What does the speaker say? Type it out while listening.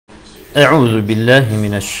Euzu billahi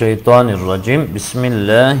mineşşeytanirracim.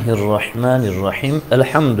 Bismillahirrahmanirrahim.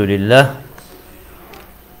 Elhamdülillah.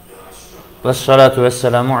 Vessalatu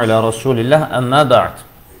vesselamu ala Resulillah. Amma ba'd.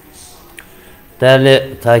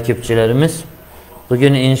 Değerli takipçilerimiz,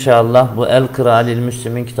 bugün inşallah bu el-Kırae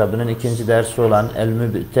Müslimin kitabının ikinci dersi olan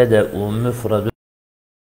el-Mübtede'u müfredun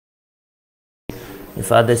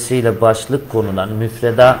ifadesiyle başlık konulan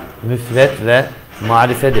müfret ve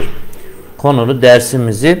marifedir konulu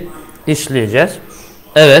dersimizi işleyeceğiz.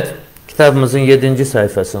 Evet, kitabımızın 7.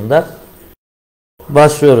 sayfasında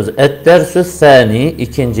başlıyoruz. Et-dersü thani,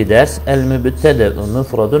 ikinci ders. El-mübtede'u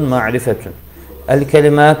müfredun ma'rifetun.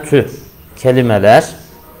 El-kelimatü, kelimeler.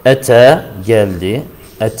 Ete, geldi.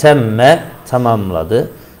 Etemme, tamamladı.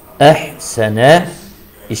 Ehsene,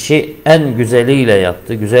 işi en güzeliyle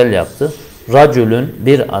yaptı, güzel yaptı. Racülün,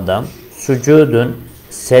 bir adam. Sucudun,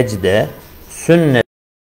 secde.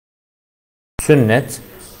 Sünnet.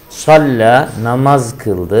 Salla, namaz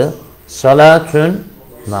kıldı. Salatün,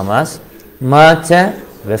 namaz. Mate,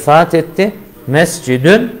 vefat etti.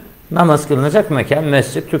 Mescidün, namaz kılınacak mekan.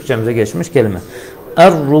 Mescid, Türkçemize geçmiş kelime.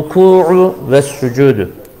 Er-ruku'u ve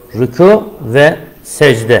sucudu, ruku ve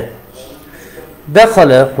secde.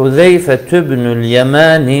 Dekale Huzeyfe ibnül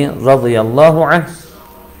Yemani radıyallahu anh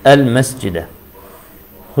el-mescide.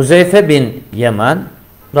 Huzeyfe bin Yeman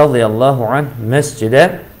radıyallahu anh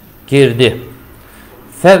mescide girdi.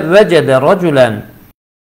 Fevvecede racülen,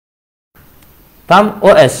 tam o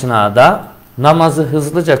esnada namazı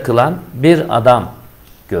hızlıca kılan bir adam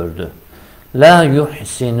gördü. La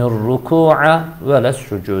yuhsinur ruku'a ve la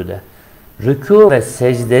sucude. Ruku ve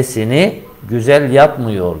secdesini güzel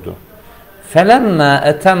yapmıyordu. Felemma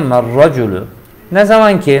etemmer racülü, ne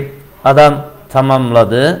zaman ki adam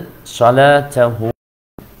tamamladı, salatehu,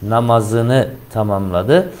 namazını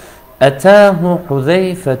tamamladı, etâhu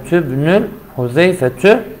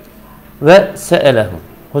Huzeyfetü ve se'elehu.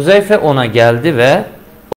 Huzeyfe ona geldi ve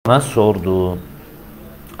ona sordu.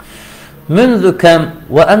 Münzükem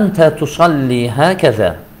ve ente tusalli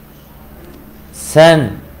hakeza. Sen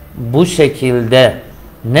bu şekilde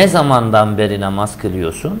ne zamandan beri namaz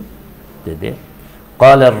kılıyorsun? Dedi.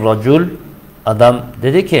 Kâler racul, adam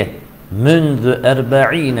dedi ki münzü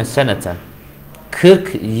erba'ine seneten.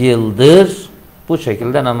 40 yıldır bu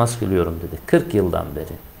şekilde namaz kılıyorum dedi. 40 yıldan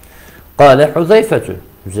beri. Kâle Huzeyfetü,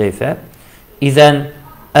 Huzeyfe, İzen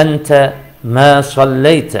ente mâ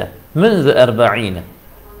salleyte münzü erba'ine.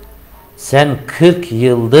 Sen 40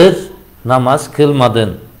 yıldır namaz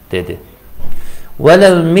kılmadın dedi.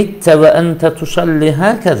 Velev mitte ve ente tusalli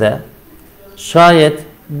hâkeze. Şayet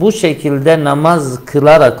bu şekilde namaz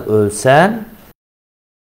kılarak ölsen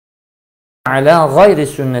ala gayri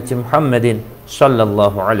sünneti Muhammedin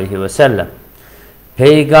sallallahu aleyhi ve sellem.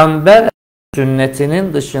 Peygamber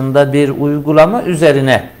sünnetinin dışında bir uygulama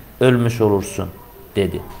üzerine ölmüş olursun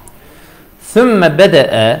dedi. Sümme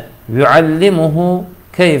bede'e yuallimuhu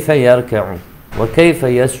keyfe yerke'u ve keyfe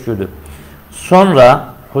yescudu.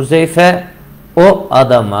 Sonra Huzeyfe o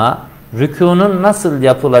adama rükûnun nasıl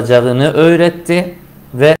yapılacağını öğretti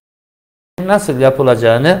ve nasıl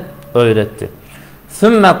yapılacağını öğretti.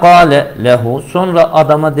 Sümme kâle lehu, sonra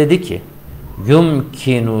adama dedi ki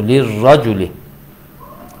yumkinu lirraculi,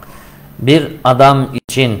 bir adam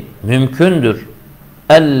için mümkündür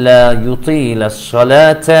ella yutîle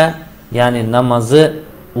salate, yani namazı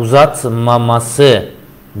uzatmaması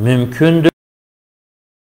mümkündür.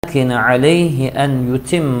 Lakin aleyhi en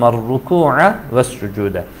yutimmar ruku'a ve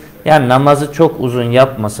sucude. Yani namazı çok uzun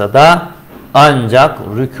yapmasa da ancak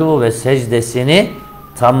rükû ve secdesini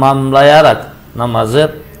tamamlayarak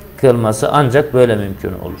namazı kılması ancak böyle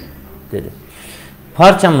mümkün olur dedi.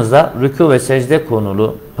 Parçamızda rükû ve secde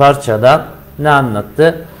konulu parçada ne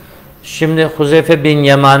anlattı? Şimdi Huzeyfe bin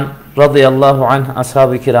Yeman radıyallahu anh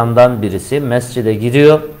ashab-ı kiramdan birisi mescide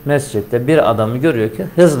giriyor. Mescitte bir adamı görüyor ki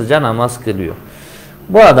hızlıca namaz kılıyor.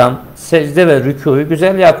 Bu adam secde ve rükûyu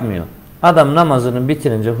güzel yapmıyor. Adam namazını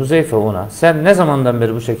bitirince Huzeyfe ona sen ne zamandan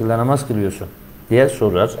beri bu şekilde namaz kılıyorsun diye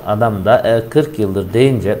sorar. Adam da 40 yıldır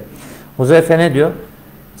deyince Huzeyfe ne diyor?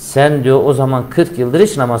 Sen diyor o zaman 40 yıldır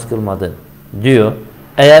hiç namaz kılmadın diyor.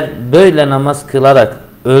 Eğer böyle namaz kılarak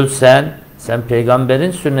ölsen sen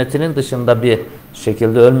peygamberin sünnetinin dışında bir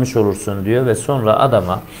şekilde ölmüş olursun diyor ve sonra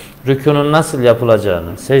adama rükûnun nasıl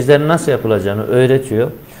yapılacağını, secdenin nasıl yapılacağını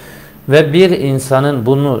öğretiyor. Ve bir insanın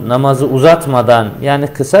bunu namazı uzatmadan, yani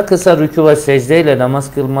kısa kısa rükû ve secdeyle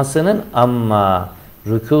namaz kılmasının ama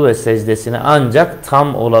rükû ve secdesini ancak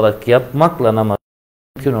tam olarak yapmakla namaz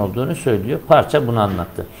mümkün olduğunu söylüyor. Parça bunu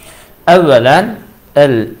anlattı. Evvelen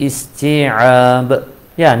el-isti'ab,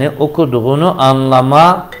 yani okuduğunu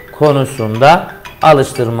anlama konusunda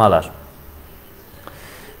alıştırmalar.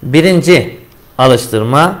 Birinci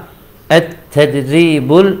alıştırma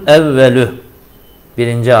et-tedribul evvelü.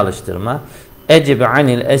 Birinci alıştırma. Ecib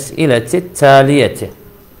anil es'ileti taliyeti.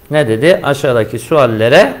 Ne dedi? Aşağıdaki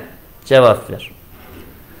suallere cevap ver.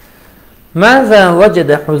 Mâzâ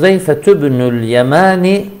vecede Huzeyfe ibnül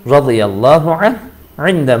Yemâni radıyallahu anh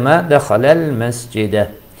indemâ dehalel mescide.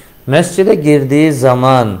 Mescide girdiği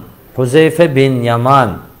zaman Huzeyfe bin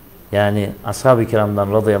Yaman, yani ashab-ı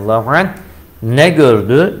kiramdan radıyallahu anh, ne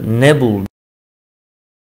gördü, ne buldu?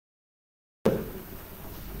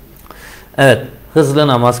 Evet, hızlı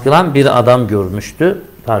namaz kılan bir adam görmüştü.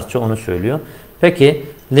 Parça onu söylüyor. Peki,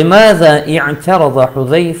 limaza i'terada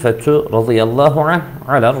Huzeyfetu radıyallahu anh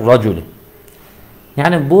alel raculi.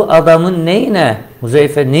 Yani bu adamın neyine,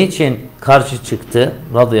 Huzeyfe niçin karşı çıktı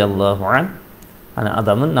radıyallahu anh? Hani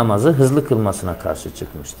adamın namazı hızlı kılmasına karşı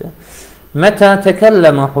çıkmıştı. Meta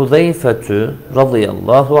tekelleme Huzeyfetu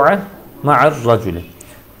radıyallahu anh ma'ar raculi.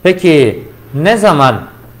 Peki ne zaman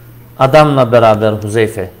adamla beraber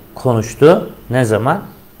Huzeyfe konuştu? Ne zaman?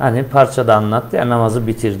 Hani parçada anlattı ya, namazı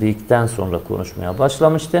bitirdikten sonra konuşmaya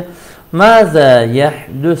başlamıştı. Mâzâ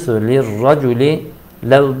yehdusu lirraculi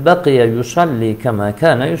lev beqiye yusalli kemâ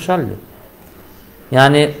kâne yusalli.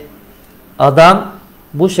 Yani adam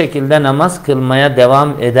bu şekilde namaz kılmaya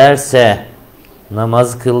devam ederse,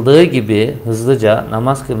 namaz kıldığı gibi hızlıca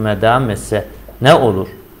namaz kılmaya devam etse ne olur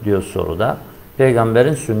diyor soruda.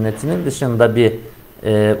 Peygamberin sünnetinin dışında bir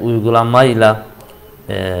uygulamayla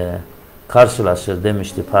karşılaşır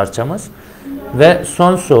demişti parçamız. Ve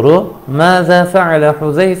son soru ماذا فعل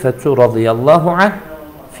Huzeyfe radıyallahu anh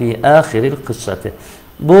fi ahiril kıssati.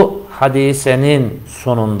 Bu hadisenin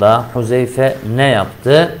sonunda Huzeyfe ne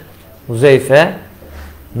yaptı? Huzeyfe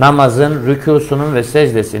namazın rükusunun ve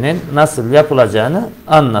secdesinin nasıl yapılacağını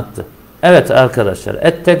anlattı. Evet arkadaşlar,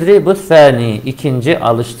 et-tedribu thani, ikinci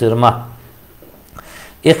alıştırma.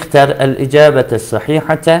 İhtar el-icabete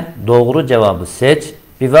sahihate, doğru cevabı seç.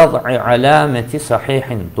 Bi vad'i alameti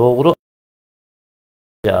sahihin, doğru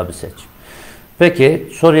cevabı seç. Peki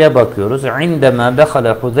soruya bakıyoruz. İndemâ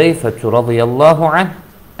dekhala Huzeyfetu radıyallahu anh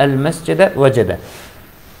el-mescide vecede.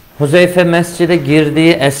 Huzeyfe mescide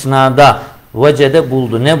girdiği esnada vecede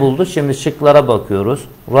buldu. Ne buldu? Şimdi şıklara bakıyoruz.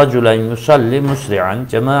 Raculen yusalli musri'an,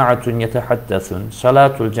 cemaatun yetehaddesun,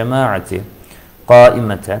 salatul cemaati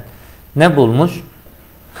qaimeten. Ne bulmuş?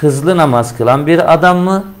 Hızlı namaz kılan bir adam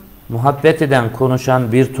mı? Muhabbet eden,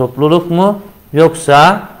 konuşan bir topluluk mu?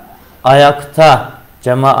 Yoksa ayakta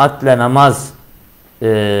cemaatle namaz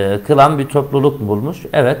kılan bir topluluk mu bulmuş?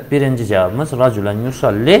 Evet, birinci cevabımız raculen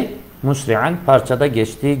yusalli musri'an, parçada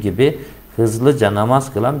geçtiği gibi hızlıca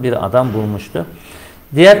namaz kılan bir adam bulmuştu.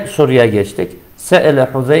 Diğer soruya geçtik. Se'ele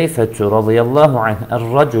Huzeyfetu radıyallahu anh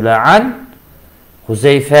er-racule an.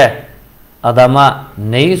 Huzeyfe adama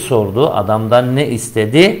neyi sordu? Adamdan ne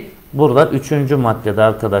istedi? Burada üçüncü maddede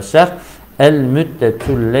arkadaşlar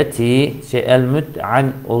el-müddetülleti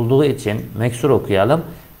el-müd'an olduğu için meksur okuyalım.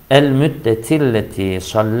 El-müddetilleti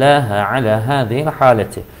sallaha ala hâzihil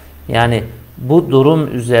haleti. Yani bu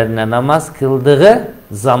durum üzerine namaz kıldığı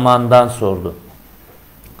zamandan sordu.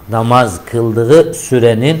 Namaz kıldığı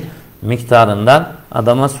sürenin miktarından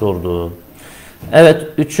adama sordu. Evet,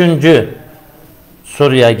 üçüncü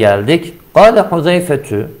soruya geldik. Kâle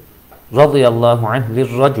Huzeyfetü radıyallahu anh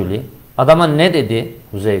lirraculi. Adama ne dedi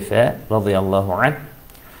Huzeyfe radıyallahu anh?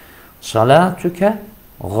 Salatüke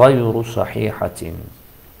gayru sahihatin.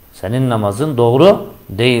 Senin namazın doğru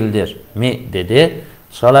değildir mi dedi.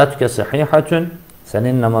 Salatüke sahihatun.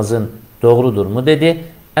 Senin namazın doğrudur mu dedi.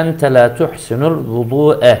 Ente la tuhsinul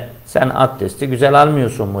vudu'e. Sen abdesti güzel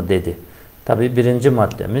almıyorsun mu dedi. Tabi birinci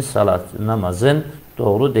maddemiz salat, namazın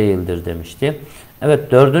doğru değildir demişti.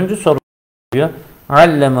 Evet, dördüncü soru diyor.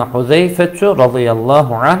 Alleme Huzeyfetu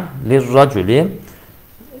radıyallahu anh lirraculi.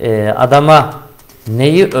 Adama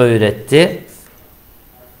neyi öğretti?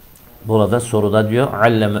 Burada soruda diyor.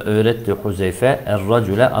 Alleme öğretti Huzeyfe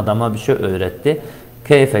er-racule, adama bir şey öğretti.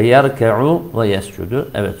 Keyfe yerke'u ve yescudu.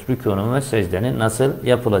 Evet, rükûnun ve secdenin nasıl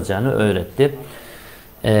yapılacağını öğretti.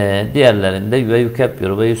 Diğerlerinde ve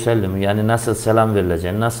yukebbiru ve yusellimu, yani nasıl selam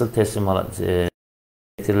verileceğini, nasıl teslim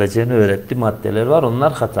getirileceğini öğretti maddeler var.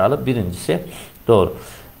 Onlar hatalı. Birincisi doğru.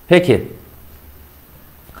 Peki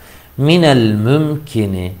minel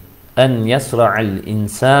mümkini en yesra'al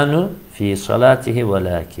insanu fi salatihi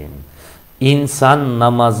velakin. İnsan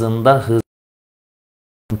namazında hız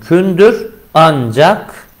mümkündür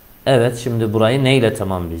ancak, evet, şimdi burayı neyle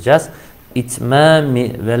tamamlayacağız?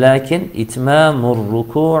 İtmami velakin itmamur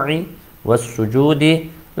ruku'i ve sucudi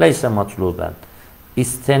leyse matluben.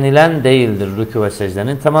 İstenilen değildir rükû ve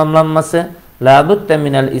secdenin tamamlanması. La budde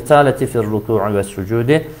minel italeti fir ruku'i ve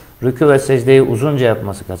sucudi. Rükû ve secdeyi uzunca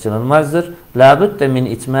yapması kaçınılmazdır. La budde min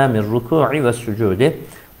itmamir ruku'i ve sucudi.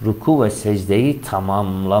 Ruku ve secdeyi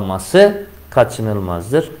tamamlaması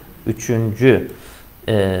kaçınılmazdır. Üçüncü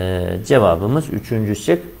cevabımız, üçüncü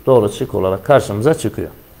şık doğru şık olarak karşımıza çıkıyor.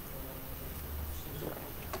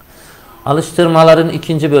 Alıştırmaların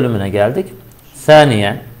ikinci bölümüne geldik.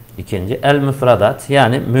 Saniye, ikinci, el-müfradat,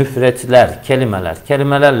 yani müfretler, kelimeler,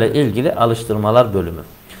 kelimelerle ilgili alıştırmalar bölümü.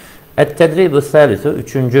 Et-tedribu thalithu,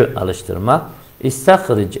 üçüncü alıştırma.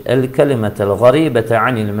 İstahric el-kelimetel garibete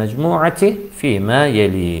anil mecmuati fîmâ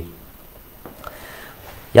yelî.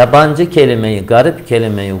 Yabancı kelimeyi, garip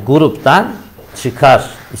kelimeyi gruptan çıkar.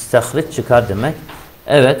 İstahric çıkar demek.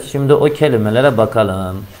 Evet, şimdi o kelimelere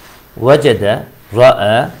bakalım. Vecede,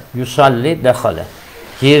 ra'e, yusalli, dehale.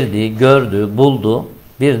 Girdi, gördü, buldu.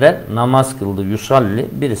 Bir de namaz kıldı, yusalli.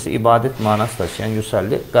 Birisi ibadet manası taşıyan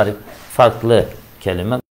yusalli, garip, farklı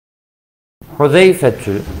kelime.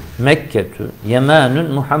 Huzeyfetü, Mekketü,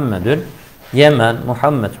 Yemenün, Muhammedün. Yemen,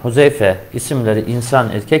 Muhammed, Huzeyfe isimleri insan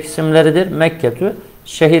erkek isimleridir. Mekketü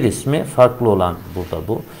şehir ismi, farklı olan burada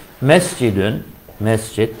bu. Mescidün,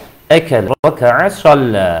 mescid. Ekel, raka'a,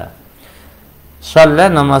 salla.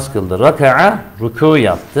 Salla, namaz kıldı. Raka'a, ruku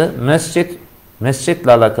yaptı. Mescid,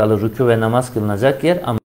 mescidle alakalı ruku ve namaz kılınacak yer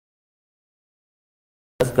ama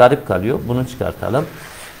biraz garip kalıyor. Bunu çıkartalım.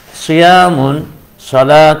 Siyamun,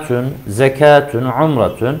 salatun, zekatun,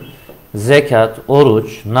 umratun. Zekat,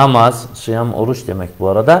 oruç, namaz, sıyam, oruç demek bu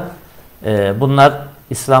arada. Bunlar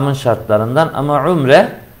İslam'ın şartlarından ama umre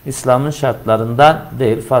İslam'ın şartlarından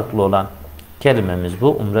değil, farklı olan kelimemiz bu.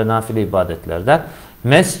 Umre nafile ibadetlerden.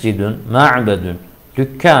 Mescidun, ma'bedun,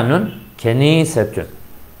 dükkanun, kenisetün.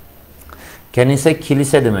 Kenise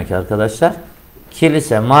kilise demek arkadaşlar.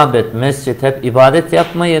 Kilise, mabet, mescit hep ibadet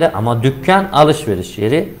yapma yeri ama dükkan alışveriş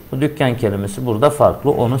yeri. Bu dükkan kelimesi burada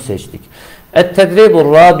farklı, onu seçtik.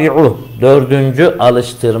 Et-tedribur rabi'u, dördüncü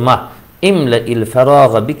alıştırma. İmle il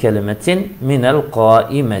feraga bi kelimetin minel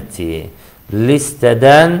kaimeti.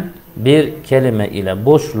 Listeden bir kelime ile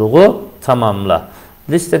boşluğu tamamla.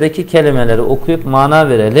 Listedeki kelimeleri okuyup mana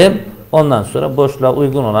verelim. Ondan sonra boşluğa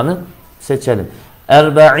uygun olanı seçelim.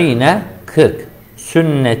 Erba'ine 40.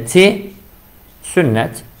 Sünneti,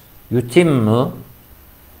 sünnet, yutimmu,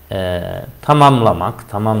 tamamlamak,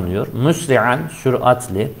 tamamlıyor. Müsri'an,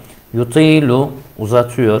 süratli, yutilu,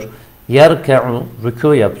 uzatıyor. Yerke'u,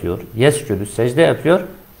 rükû yapıyor. Yescüdü, secde yapıyor.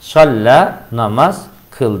 Salla, namaz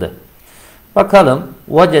kıldı. Bakalım.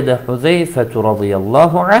 Vecede Huzeyfetu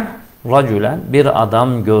radıyallahu anh racülen, bir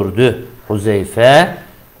adam gördü. Huzeyfe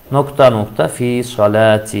nokta nokta fi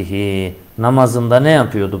salatihi. Namazında ne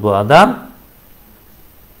yapıyordu bu adam?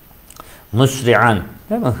 Müsri'an,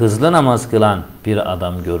 değil mi? Hızlı namaz kılan bir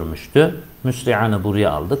adam görmüştü. Müsri'an'ı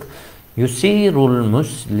buraya aldık. Yusirul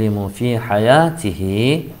muslimu fi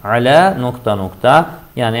hayatihi ala nokta nokta,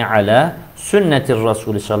 yani ala sünnetir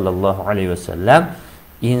Resulü sallallahu aleyhi ve sellem.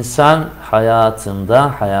 İnsan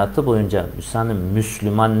hayatında, hayatı boyunca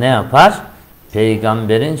Müslüman ne yapar?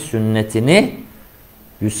 Peygamberin sünnetini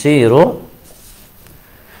yusiru,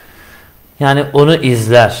 yani onu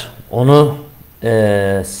izler, onu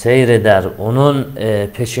seyreder, onun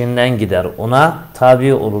peşinden gider, ona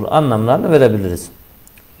tabi olur anlamlarını verebiliriz.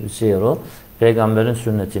 Yusiru, peygamberin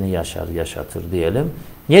sünnetini yaşar, yaşatır diyelim.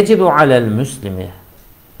 Yecibu alel müslimi,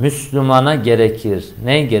 Müslümana gerekir.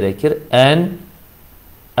 Ne gerekir? En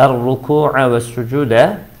er-ruku'a ve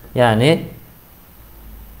sucude, yani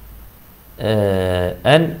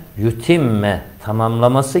en yutimme,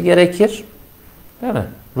 tamamlaması gerekir. Değil mi?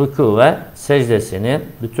 Ruku ve secdesini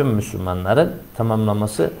bütün Müslümanların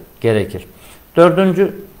tamamlaması gerekir.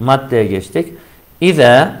 Dördüncü maddeye geçtik.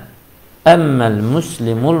 İza emmel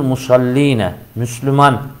muslimul musalline,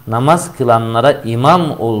 Müslüman namaz kılanlara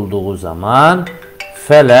imam olduğu zaman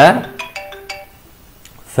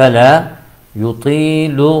fela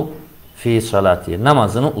yutilu fi salati,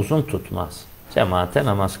 namazını uzun tutmaz. Cemaate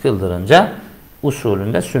namaz kıldırınca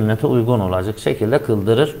usulünde sünnete uygun olacak şekilde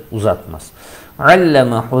kıldırır, uzatmaz.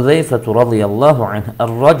 Alleme Huzeyfetu radıyallahu anh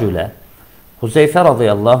er-racule, Huzeyfe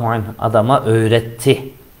radıyallahu anh adama öğretti.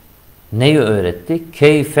 Neyi öğretti?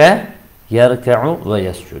 Keyfe yerke'u ve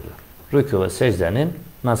yescudu. Rükû ve secdenin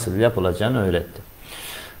nasıl yapılacağını öğretti.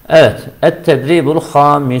 Evet. Et-tedribul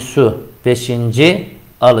hamisu, beşinci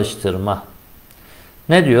alıştırma.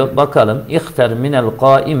 Ne diyor? Bakalım. İhter minel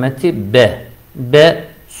kaimeti B. B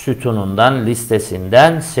sütunundan,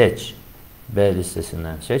 listesinden seç. B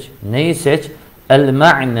listesinden seç. Neyi seç?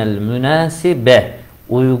 El-ma'nel münasibe.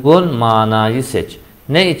 Uygun manayı seç.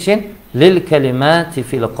 Ne için? Lil kelimati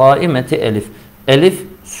fil kaimeti elif. Elif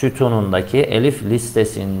sütunundaki, elif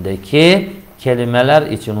listesindeki kelimeler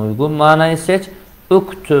için uygun manayı seç.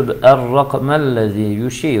 Uktub er-rakmellezî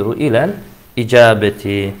yuşîru ilel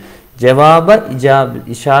icabeti. Cevaba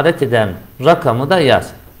işaret eden rakamı da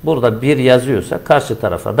yaz. Burada 1 yazıyorsa karşı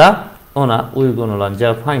tarafa da ona uygun olan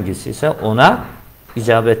cevap hangisi ise ona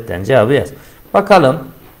icabetten cevabı yaz. Bakalım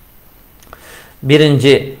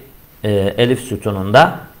birinci elif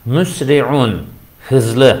sütununda müsri'un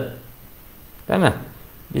hızlı. Değil mi?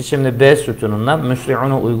 Biz şimdi B sütunundan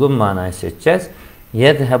müsri'unu uygun manayı seçeceğiz.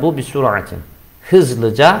 Yedhebu bi suratin.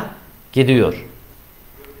 Hızlıca gidiyor.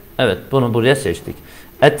 Evet, bunu buraya seçtik.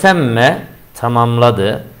 Etemme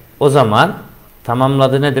tamamladı. O zaman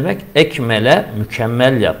tamamladı ne demek? Ekmele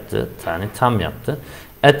mükemmel yaptı. Yani tam yaptı.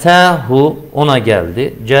 Etehu ona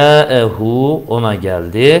geldi. Caehu ona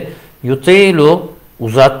geldi. Yutilu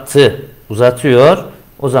uzattı. Uzatıyor.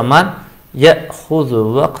 O zaman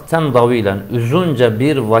ye'huzu vakten davilen. Uzunca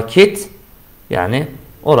bir vakit yani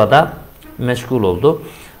orada meşgul oldu.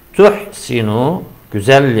 Tuhsinu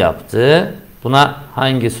güzel yaptı. Buna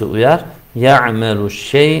hangisi uyar? Ya'melu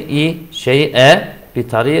şey'e bi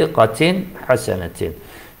tarikatin hasenetin.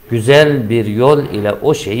 Güzel bir yol ile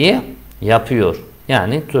o şeyi yapıyor.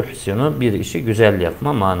 Yani tuhsinu bir işi güzel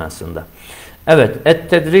yapma manasında. Evet.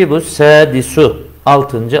 Et-tedribu sadisu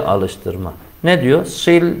 6. alıştırma. Ne diyor?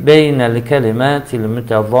 Sil beynel kelimatil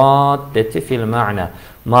mütevaddeti fil ma'na.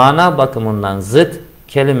 Mana bakımından zıt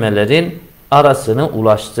kelimelerin arasını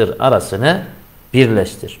ulaştır, arasını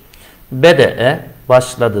birleştir. Bede'e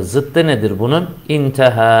başladı. Zıttı nedir bunun?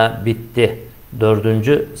 İnteha bitti.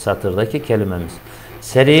 4. satırdaki kelimemiz.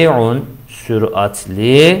 Seri'un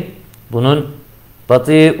süratli. Bunun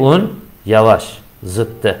bati'un yavaş.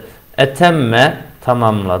 Zıttı. Etemme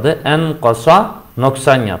tamamladı. Enkasa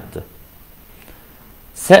noksan yaptı.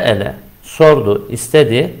 Se'ele sordu,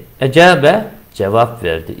 istedi. Ecabe cevap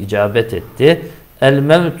verdi, icabet etti. El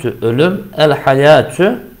mevtü ölüm, el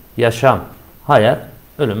hayatü yaşam. Hayat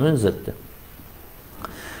ölümün zıttı.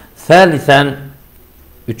 Salisen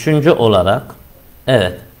 3. olarak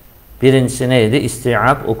evet. Birincisi neydi?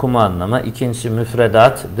 İsti'ab okuma anlama. İkincisi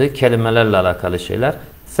müfredattı. Kelimelerle alakalı şeyler.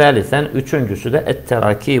 Salisen 3.'sü de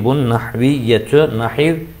et-terakibun nahviyyetü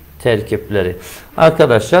nahiv terkipleri.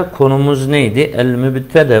 Arkadaşlar konumuz neydi?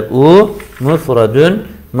 El-mübtede'u müfredün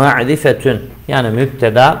ma'rifetün. Yani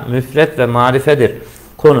mübteda, müfret ve marifedir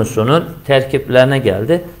konusunun terkiplerine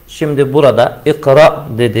geldi. Şimdi burada ikra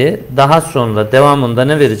dedi. Daha sonra devamında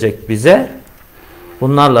ne verecek bize?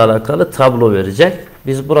 Bunlarla alakalı tablo verecek.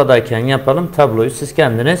 Biz buradayken yapalım tabloyu. Siz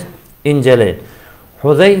kendiniz inceleyin.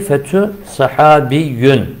 Huzeyfetü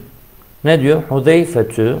sahabiyyün. Ne diyor?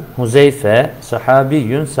 Huzeyfetü, Huzeyfe,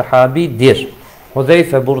 sahabiyyün, sahabidir.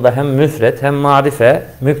 Huzeyfe burada hem müfret hem marife,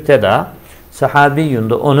 müpteda. Sahabiyyün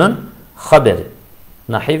de onun haberi.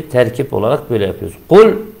 Nahiv terkip olarak böyle yapıyoruz.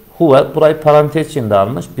 Kul huve, burayı parantez içinde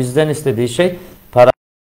almış. Bizden istediği şey parantez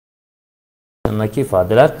içindeki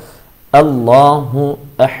ifadeler. Allahu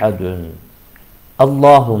ehadun.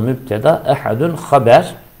 Allahu müpteda, ehadun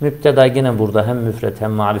haber. Müpteda yine burada hem müfret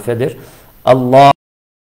hem marifedir. Allah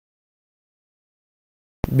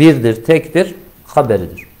birdir, tektir,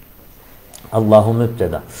 haberidir. Allahu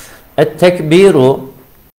müpteda. Et-tekbiru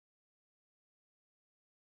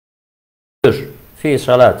fi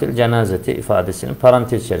salatil cenazeti ifadesini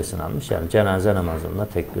parantez içerisine almış. Yani cenaze namazında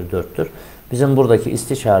tekbir 4'tür. Bizim buradaki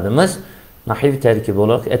istişhadımız nahiv terkibi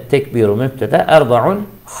olarak et-tekbiru müpteda erba'un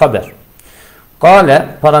haber. Kale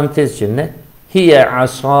parantez içinde hiye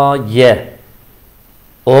asaye,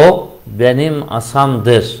 o benim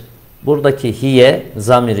asamdır. Buradaki hiye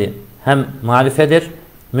zamiri hem marifedir,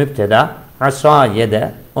 müpteda, asaye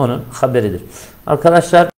de onun haberidir.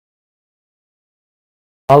 Arkadaşlar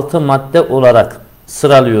 6 madde olarak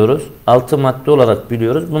sıralıyoruz. 6 madde olarak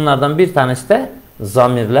biliyoruz. Bunlardan bir tanesi de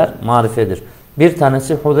zamirler, marifedir. Bir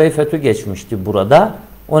tanesi Huzeyfetü geçmişti burada.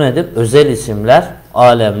 O nedir? Özel isimler,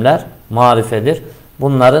 alemler, marifedir.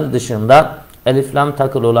 Bunların dışında elif lam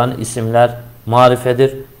takılı olan isimler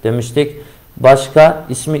marifedir demiştik. Başka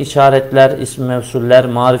ismi işaretler, ismi mevsuller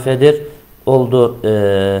marifedir. Oldu.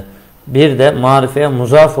 Bir de marifeye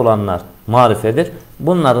muzaf olanlar marifedir.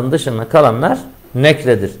 Bunların dışında kalanlar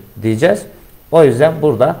nekredir diyeceğiz. O yüzden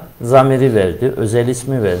burada zamiri verdi, özel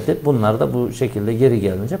ismi verdi. Bunları da bu şekilde geri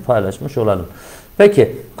gelince paylaşmış olalım.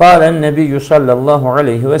 Peki, Kâlen Nebiyyü sallallahu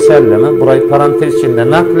aleyhi ve selleme, burayı parantez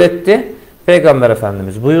içinde nakletti. Peygamber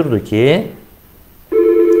Efendimiz buyurdu ki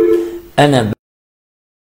Ene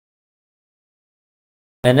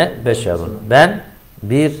beşerun. Ben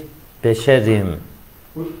bir beşerim.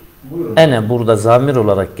 Ene burada zamir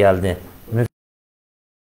olarak geldi.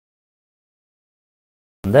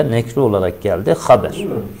 Nekri olarak geldi. Haber.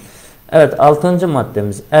 Evet, 6.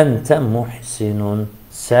 maddemiz ente muhsinun.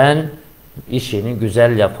 Sen işini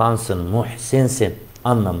güzel yapansın, muhsinsin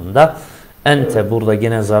anlamında. Ente burada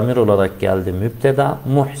yine zamir olarak geldi mübteda,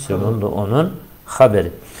 muhsinun da onun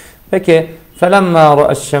haberi. Peki felemma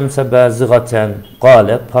ra'eş-şemse bazigaten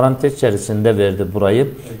qale, parantez içerisinde verdi burayı.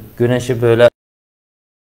 Güneşi böyle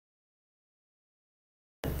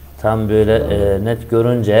tam böyle net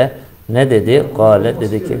görünce ne dedi? Kale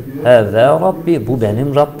dedi ki hâzâ Rabbi, bu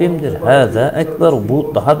benim Rabbimdir. Hâzâ ekber,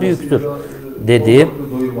 bu daha büyüktür dedi.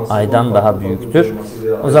 Aydan daha büyüktür.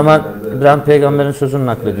 O zaman İbrahim Peygamber'in sözünü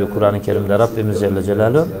naklediyor Kur'an-ı Kerim'de Rabbimiz Celle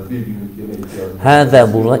Celaluhu.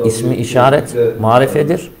 Hâzâ burada ismi işaret,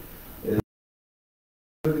 marifedir.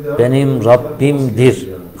 Benim Rabbimdir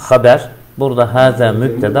haber. Burada hâzâ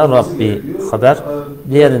mübteda, Rabbi haber.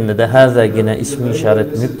 Diğerinde de hâzâ yine ismi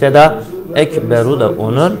işaret mübteda. Ekberu da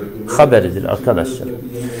onun haberidir arkadaşlar.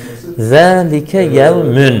 Zâlike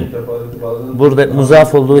yevmün. Burada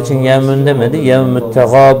muzaf olduğu için yevmün demedi. Yevmü't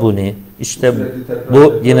tegâbuni. İşte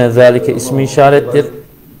bu yine zâlike ismi işarettir.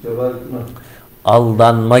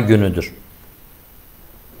 Aldanma günüdür.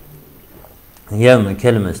 Yevmün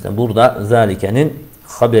kelimesi de burada zâlikenin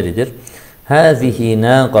haberidir. Hâzihi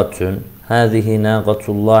nâgatun. Hâzihi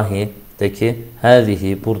nâgatullâhi deki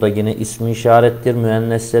hâzihi burada yine ismi işarettir.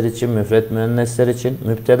 Müennesler için, müfret müennesler için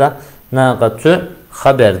mübteda. Nâgatu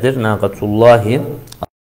haberdir. Nâgatullâhi.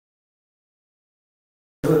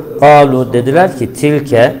 Kalu dediler ki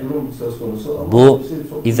tilke, bu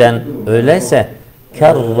izen öyleyse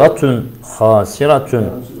kerratun hasiratun,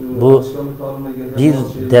 bu bir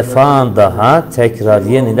defa daha tekrar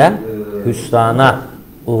yeniden hüsrana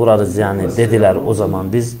uğrarız yani dediler o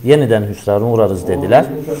zaman. Biz yeniden hüsrana uğrarız dediler.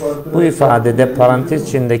 Bu ifadede parantez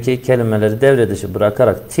içindeki kelimeleri devre dışı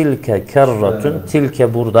bırakarak tilke kerratun,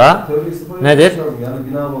 tilke burada nedir?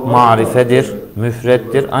 Marifedir,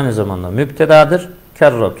 müfrettir, aynı zamanda mübtedadır.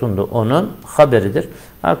 Kerratun da onun haberidir.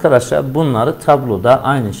 Arkadaşlar bunları tabloda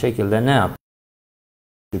aynı şekilde ne yap?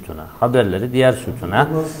 Sütuna, haberleri diğer sütuna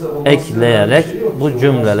ekleyerek bu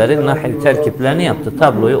cümleleri nahil terkiplerini yaptı.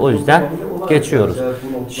 Tabloyu o yüzden geçiyoruz.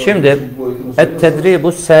 Şimdi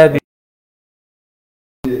et-tedribu sabi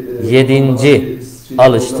 7.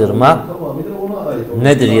 alıştırma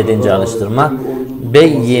nedir 7. alıştırma?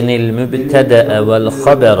 Beyyinil mübtede'e vel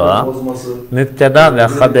habera, mübteda ve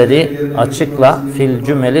haberi açıkla fil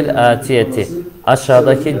cümelil atiyeti,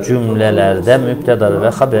 aşağıdaki cümlelerde mübteda ve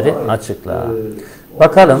haberi açıkla.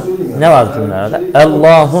 Bakalım ne var cümlelerde?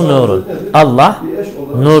 Allahu nurun. Allah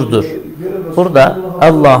nurdur. Burada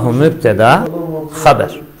Allahu mübteda,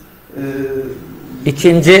 haber.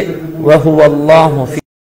 İkinci ve huvallahu fi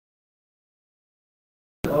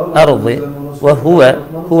ardı ve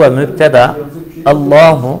huve mübteda,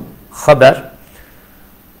 Allahu haber.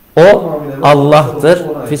 O Allah'tır.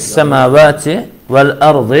 Fis semavati vel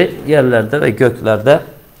ardı, yerlerde ve göklerde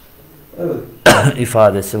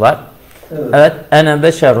ifadesi var. Evet. Ene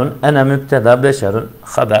beşerun, ene mübteda, beşerun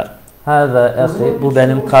haber. Hâzâ ehi, bu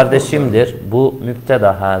benim kardeşimdir. Bu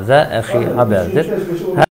mübteda, hâzâ ehi haberdir.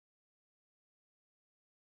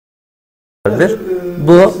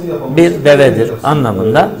 Bu bir devedir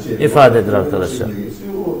anlamında ifadedir arkadaşlar.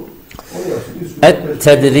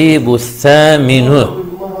 Et-tedribu thâminu.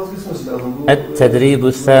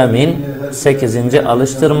 Et-tedribu thâmin 8.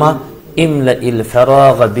 alıştırma. İmle'il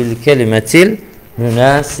ferâga bil kelimetil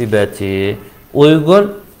münasibeti.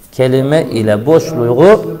 Uygun kelime ile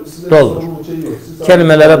boşluğu doldur.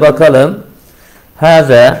 Kelimelere bakalım.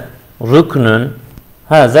 Hâzâ rüknün.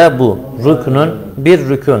 Hâzâ bu. Rüknün bir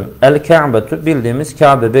rükün. El-Ka'betu bildiğimiz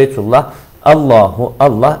Kabe Beytullah. Allahu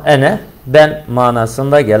Allah. Ene ben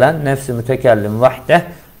manasında gelen nefs-i mütekellim vahde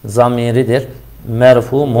zamiridir.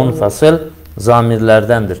 Merfu munfasıl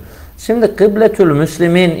zamirlerdendir. Şimdi kıbletül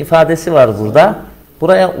Müslimin ifadesi var burada.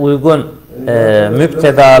 Buraya uygun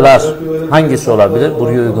müptedalar hangisi olabilir?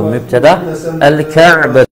 Buraya uygun müpteda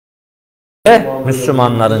el-Ka'be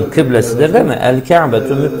Müslümanların kıblesidir değil mi?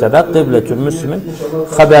 El-Ka'betu müpteda, kıbletül Müslimin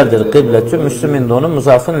haberdir. Kıbletü Müslimin de onun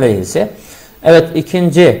muzafın lehisi. Evet,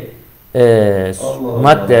 ikinci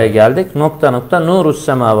maddeye geldik. Nokta nokta nurus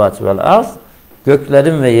semavati vel arz,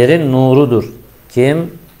 göklerin ve yerin nurudur.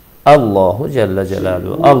 Kim? Allahu Celle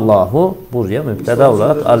Celaluhu. Allahu buraya müpteda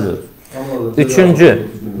olarak alıyoruz. Üçüncü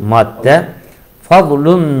madde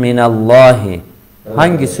fadlun minallahi,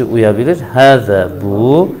 hangisi uyabilir? Hâzâ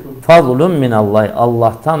bu fadlun minallahi,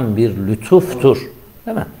 Allah'tan bir lütuftur.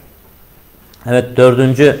 Değil mi? Evet,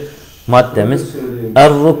 dördüncü maddemiz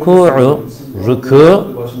er-ruku'u, ruku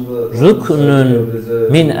rüknün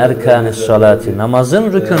min erkanis salati,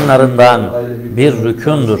 namazın rükünlerinden bir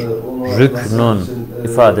rükündür. Rüknün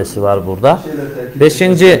ifadesi var burada.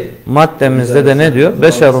 Beşinci maddemizde de ne diyor?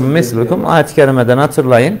 Beşerun mislukum, ayet-i kerimeden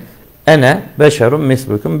hatırlayın. ene beşerun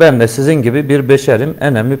mislukum. Ben de sizin gibi bir beşerim.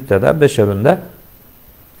 Ene mübteda, beşerun de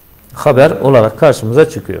haber olarak karşımıza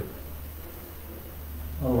çıkıyor.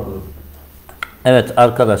 Anladım. Evet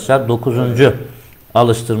arkadaşlar 9.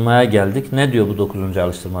 alıştırmaya geldik. Ne diyor bu 9.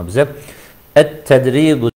 alıştırma bize?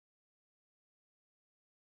 Et-tedribu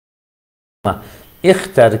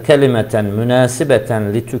İhtar kelimeten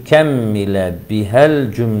münasibeten litukemmile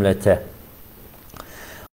bihel cümlete.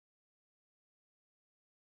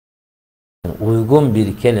 Uygun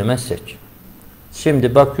bir kelime seç.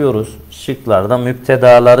 Şimdi bakıyoruz şıklarda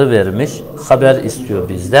müptedaları vermiş. Haber istiyor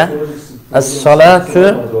bizden.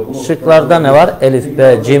 Es-salatu şıklarda ne var? Elif,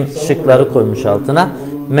 B, cim şıkları koymuş altına.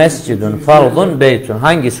 Mescidun, fardun, beytun.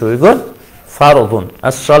 Hangisi uygun? Fardun.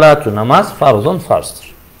 Es-salatu namaz, fardun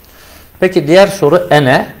farzdır. Peki diğer soru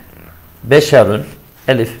ene beşerun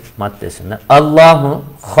elif maddesinde. Allahu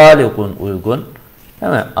halikun uygun.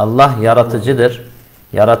 Değil mi? Allah yaratıcıdır.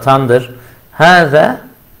 Yaratandır. Haza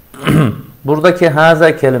buradaki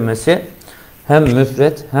haza kelimesi hem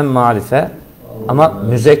müfret hem marife ama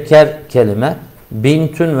müzekker kelime.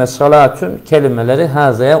 Bintün ve salatün kelimeleri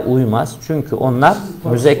hazaya uymaz. Çünkü onlar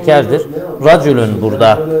müzekkerdir. Racülün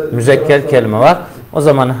burada müzekker kelime var. O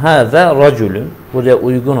zaman haza racülün. Buraya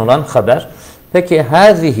uygun olan haber. Peki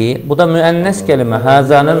hazihi bu da müennes kelime.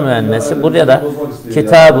 Hazanın müennesi. Buraya da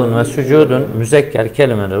kitabun ve sucudun müzekker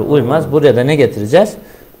kelimeleri uymaz. Buraya da ne getireceğiz?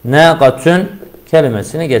 Nâgatün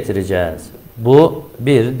kelimesini getireceğiz. Bu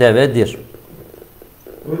bir devedir.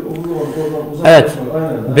 Evet.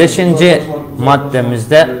 5.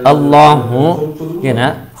 maddemizde Allahu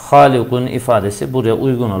yine halikun ifadesi buraya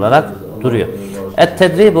uygun olarak duruyor.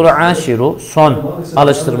 Et-tedribul aşiru son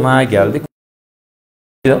alıştırmaya geldik.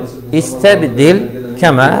 İstebdil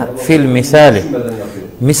kema fil misali.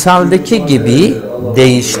 Misaldeki gibi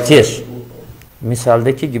değiştir.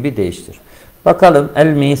 Misaldeki gibi değiştir. Bakalım el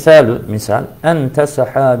misalu misal ente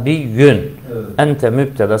sahabiyyün. Ente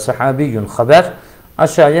mübteda sahabiyyün haber.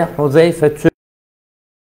 Aşağıya Huzeyfetü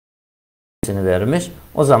vermiş.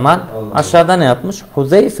 O zaman aşağıda ne yapmış?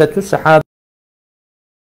 Huzeyfetü sahabi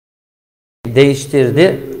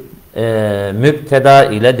değiştirdi. Mübteda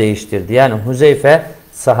ile değiştirdi. Yani Huzeyfe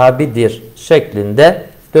sahabidir şeklinde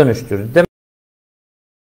dönüştürdü.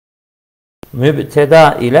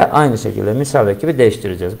 Mübteda ile aynı şekilde misaldeki gibi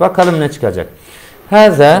değiştireceğiz. Bakalım ne çıkacak.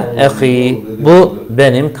 Haza ehi. Bu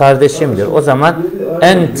benim kardeşimdir. O zaman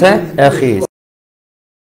ente ehi.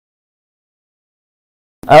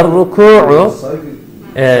 Er-ruku'u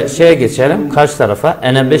şeye geçelim. Karşı tarafa.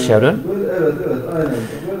 Ene beşerun.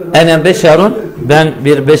 Ene beşerun. Ben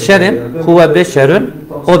bir beşerim. Huve beşerun.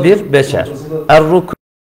 O bir beşer. Er-ruku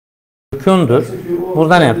rükündür.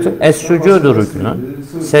 Burada ne yaptık? Es-sucudu rükünü.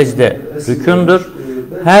 Secde rükündür.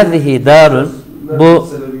 Hâzihi darun. Bu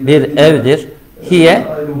bir evdir. Hiye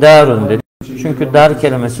darun dedi. Çünkü dar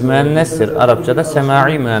kelimesi müennestir. Arapçada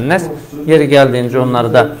semai müennes. Yeri geldiğince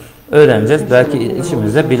onları da öğreneceğiz. Belki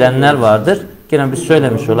içimizde bilenler vardır. Yine biz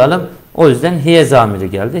söylemiş olalım. O yüzden hiye zamiri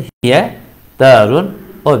geldi. Hiye darun.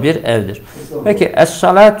 O bir evdir. Peki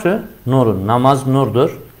es-salatu nurun. Namaz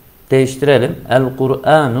nurdur. Değiştirelim.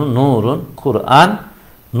 El-Kur'anu nurun. Kur'an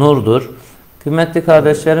nurdur. Kıymetli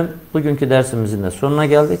kardeşlerim, bugünkü dersimizin de sonuna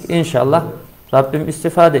geldik. İnşallah Rabbim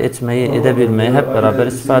istifade etmeyi, edebilmeyi, hep beraber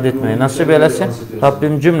istifade etmeyi nasip eylesin.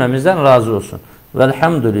 Rabbim cümlemizden razı olsun.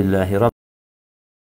 Velhamdülillahi Rabbil